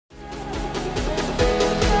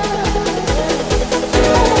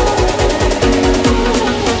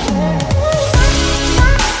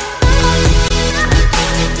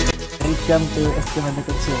datang ke SKMK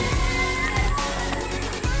kecil.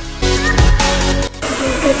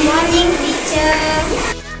 Good morning, teacher.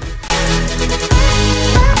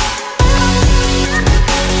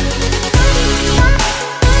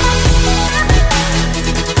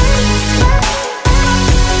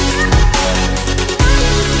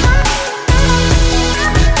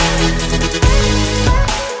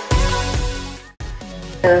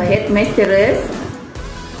 Headmasters,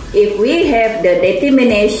 if we have the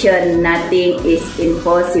determination, nothing is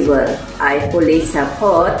impossible. I fully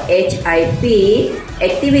support H.I.P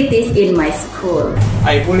activities in my school.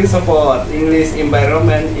 I fully support English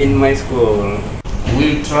environment in my school.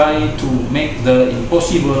 We'll try to make the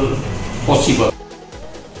impossible possible.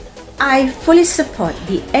 I fully support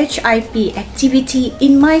the H.I.P activity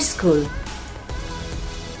in my school.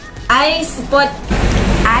 I support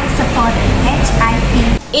H.I.P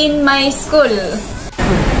in my school.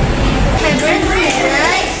 My grandmother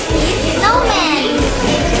is snowman.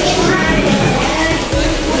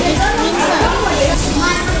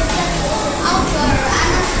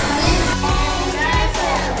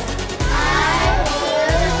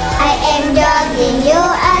 I am jogging, you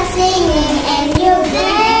are singing, and you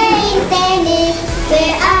playing tennis.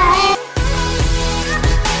 Where I am.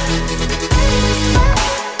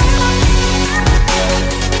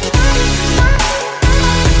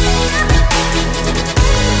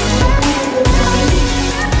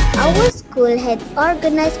 Our school had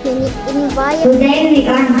organized many environments. Today we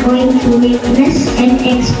are going to witness an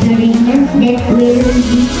experiment that will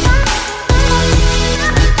be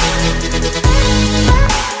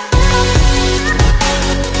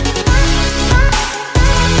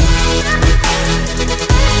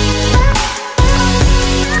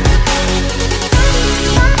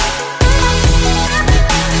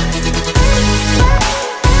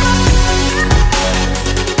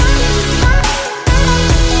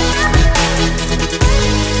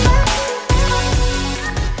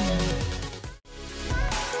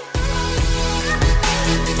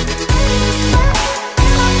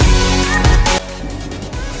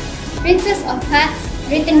Princess of Hearts,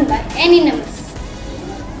 written by Annie Namas.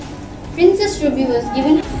 Princess Ruby was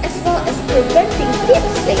given As well as preventing deep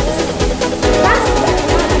sleeps. Faster.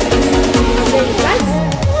 Very fast.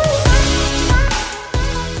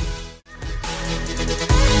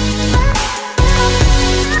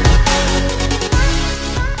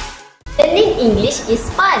 Learning English is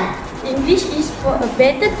fun. English is for a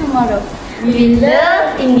better tomorrow. We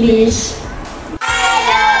love English. I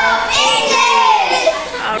love English.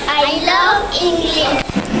 I love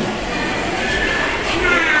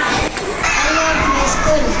my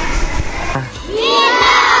school. We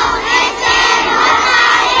love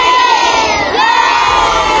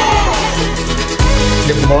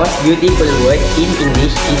The most beautiful word in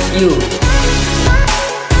English is you.